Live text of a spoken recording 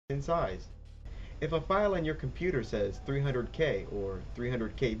in size. If a file on your computer says 300K or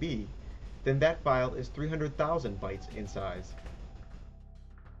 300 KB, then that file is 300,000 bytes in size.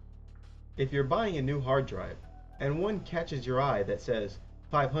 If you're buying a new hard drive, and one catches your eye that says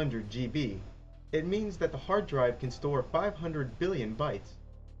 500 GB, it means that the hard drive can store 500 billion bytes.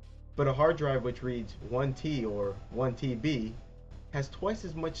 But a hard drive which reads 1T or 1TB has twice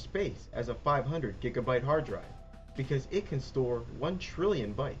as much space as a 500 gigabyte hard drive because it can store 1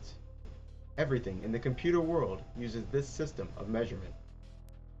 trillion bytes. Everything in the computer world uses this system of measurement.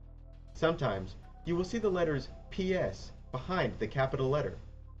 Sometimes you will see the letters PS behind the capital letter.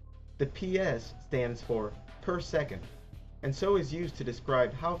 The PS stands for per second, and so is used to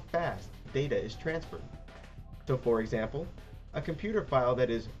describe how fast data is transferred. So for example, a computer file that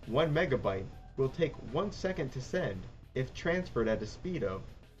is 1 megabyte will take 1 second to send if transferred at a speed of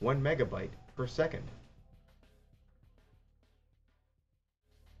 1 megabyte per second.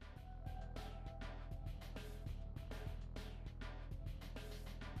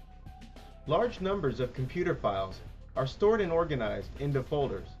 Large numbers of computer files are stored and organized into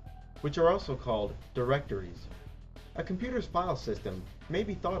folders, which are also called directories. A computer's file system may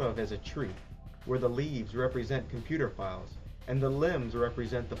be thought of as a tree, where the leaves represent computer files and the limbs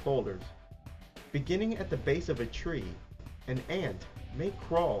represent the folders. Beginning at the base of a tree, an ant may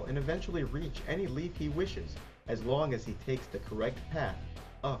crawl and eventually reach any leaf he wishes as long as he takes the correct path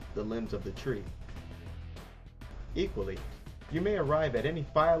up the limbs of the tree. Equally, you may arrive at any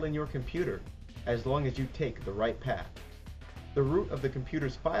file in your computer as long as you take the right path. The root of the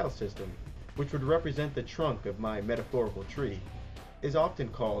computer's file system, which would represent the trunk of my metaphorical tree, is often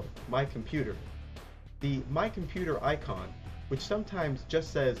called My Computer. The My Computer icon, which sometimes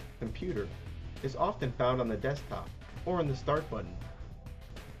just says Computer, is often found on the desktop or in the Start button.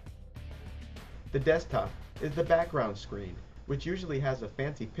 The desktop is the background screen, which usually has a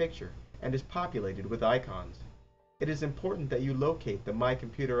fancy picture and is populated with icons. It is important that you locate the My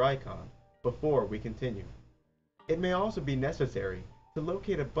Computer icon before we continue. It may also be necessary to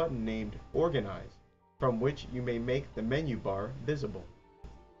locate a button named Organize, from which you may make the menu bar visible.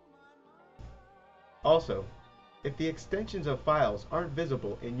 Also, if the extensions of files aren't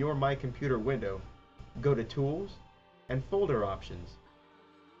visible in your My Computer window, go to Tools and Folder Options.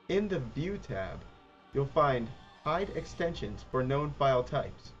 In the View tab, you'll find Hide Extensions for known file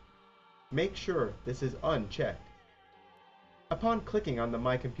types. Make sure this is unchecked. Upon clicking on the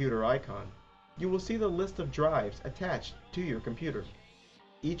My Computer icon, you will see the list of drives attached to your computer.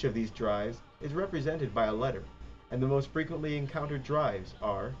 Each of these drives is represented by a letter, and the most frequently encountered drives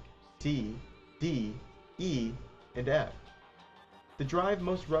are C, D, E, and F. The drive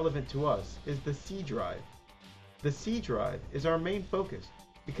most relevant to us is the C drive. The C drive is our main focus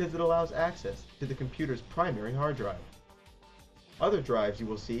because it allows access to the computer's primary hard drive. Other drives you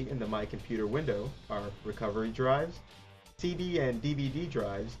will see in the My Computer window are recovery drives, CD and DVD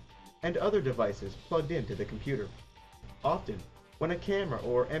drives, and other devices plugged into the computer. Often, when a camera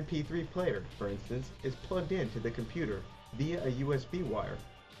or MP3 player, for instance, is plugged into the computer via a USB wire,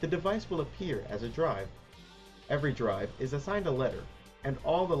 the device will appear as a drive. Every drive is assigned a letter, and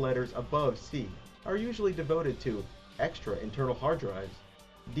all the letters above C are usually devoted to extra internal hard drives,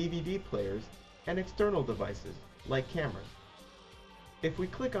 DVD players, and external devices like cameras. If we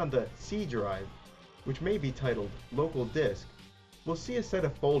click on the C drive, which may be titled Local Disk, we'll see a set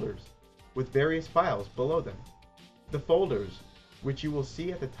of folders with various files below them. The folders, which you will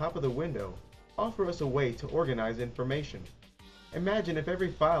see at the top of the window, offer us a way to organize information. Imagine if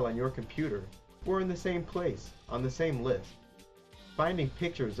every file on your computer were in the same place on the same list. Finding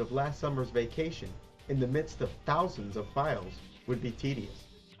pictures of last summer's vacation in the midst of thousands of files would be tedious.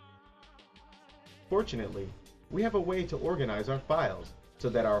 Fortunately, we have a way to organize our files so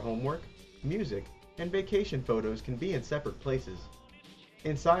that our homework, music, and vacation photos can be in separate places.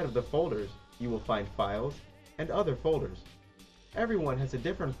 Inside of the folders, you will find files and other folders. Everyone has a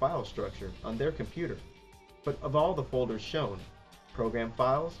different file structure on their computer, but of all the folders shown, program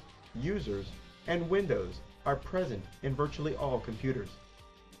files, users, and windows are present in virtually all computers.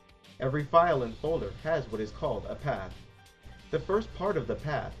 Every file and folder has what is called a path. The first part of the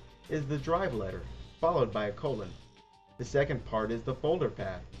path is the drive letter, followed by a colon. The second part is the folder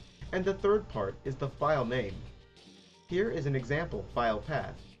path, and the third part is the file name. Here is an example file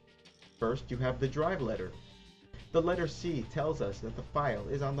path. First, you have the drive letter. The letter C tells us that the file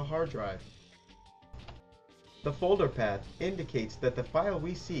is on the hard drive. The folder path indicates that the file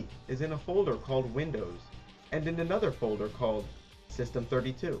we seek is in a folder called Windows, and in another folder called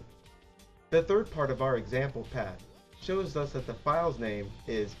System32. The third part of our example path shows us that the file's name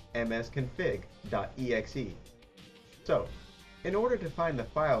is msconfig.exe. So, In order to find the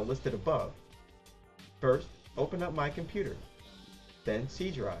file listed above, first open up My Computer, then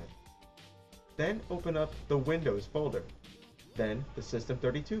C drive, then open up the Windows folder, then the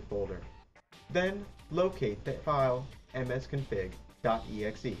System32 folder, then locate the file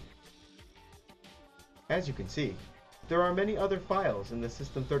msconfig.exe. As you can see, there are many other files in the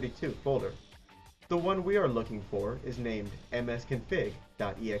System32 folder. The one we are looking for is named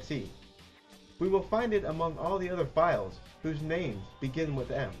msconfig.exe. We will find it among all the other files whose names begin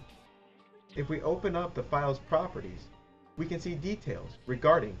with M. If we open up the file's properties, we can see details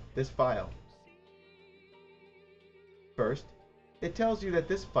regarding this file. First, it tells you that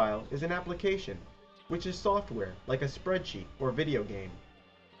this file is an application, which is software like a spreadsheet or video game.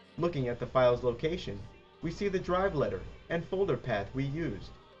 Looking at the file's location, we see the drive letter and folder path we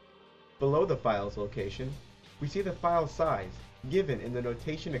used. Below the file's location, we see the file size given in the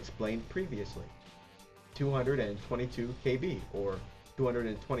notation explained previously, 222 KB or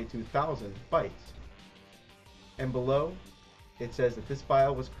 222,000 bytes. And below, it says that this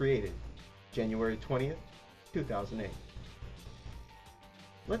file was created January 20th, 2008.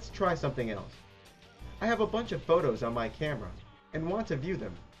 Let's try something else. I have a bunch of photos on my camera and want to view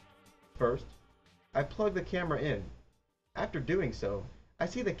them. First, I plug the camera in. After doing so, I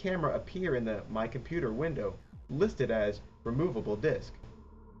see the camera appear in the My Computer window listed as removable disk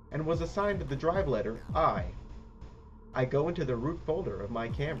and was assigned the drive letter I. I go into the root folder of my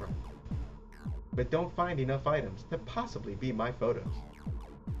camera, but don't find enough items to possibly be my photos.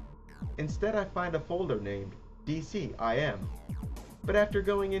 Instead, I find a folder named DCIM, but after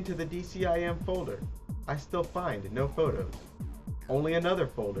going into the DCIM folder, I still find no photos, only another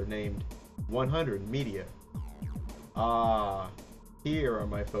folder named 100 Media. Ah, here are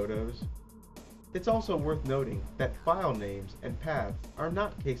my photos. It's also worth noting that file names and paths are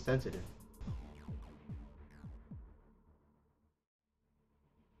not case sensitive.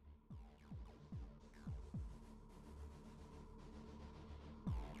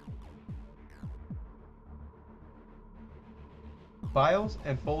 Files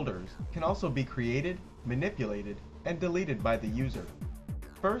and folders can also be created, manipulated, and deleted by the user.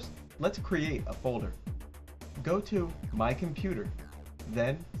 First, let's create a folder. Go to My Computer,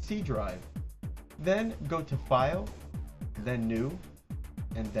 then C drive, then go to File, then New,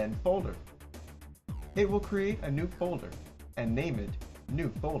 and then Folder. It will create a new folder and name it New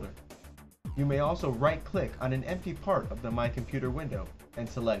Folder. You may also right-click on an empty part of the My Computer window and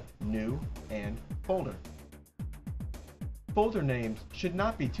select New and Folder. Folder names should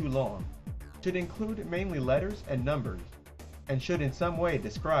not be too long, should include mainly letters and numbers, and should in some way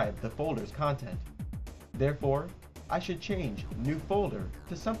describe the folder's content. Therefore, I should change New Folder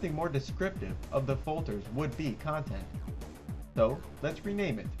to something more descriptive of the folder's would-be content. So, let's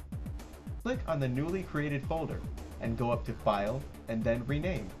rename it. Click on the newly created folder and go up to File and then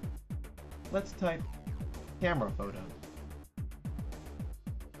Rename. Let's type Camera Photos.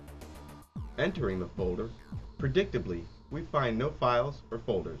 Entering the folder, predictably, we find no files or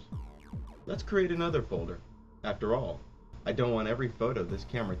folders. Let's create another folder. After all, I don't want every photo this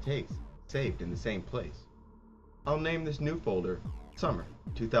camera takes saved in the same place. I'll name this new folder Summer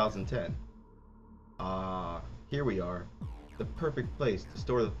 2010. Here we are, the perfect place to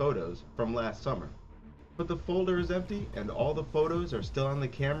store the photos from last summer. But the folder is empty and all the photos are still on the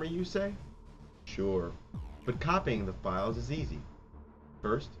camera, you say? Sure, but copying the files is easy.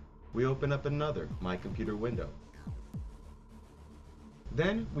 First, we open up another My Computer window.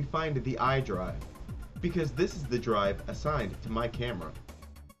 Then we find the iDrive, because this is the drive assigned to my camera.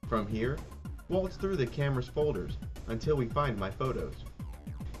 From here, waltz through the camera's folders until we find my photos.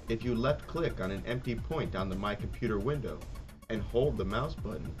 If you left-click on an empty point on the My Computer window and hold the mouse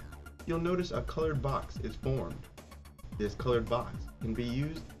button, you'll notice a colored box is formed. This colored box can be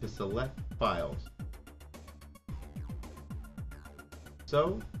used to select files.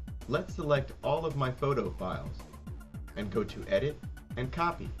 So, let's select all of my photo files and go to Edit and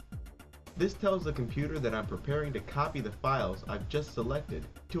Copy. This tells the computer that I'm preparing to copy the files I've just selected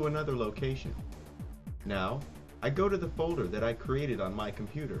to another location. Now, I go to the folder that I created on my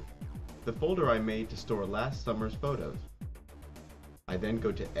computer, the folder I made to store last summer's photos. I then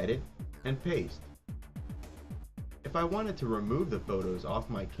go to Edit and Paste. If I wanted to remove the photos off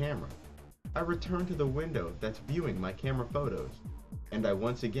my camera, I return to the window that's viewing my camera photos, and I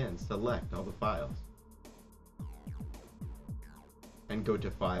once again select all the files. And go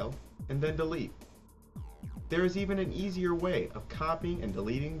to File, and then Delete. There is even an easier way of copying and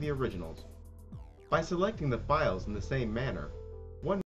deleting the originals. By selecting the files in the same manner,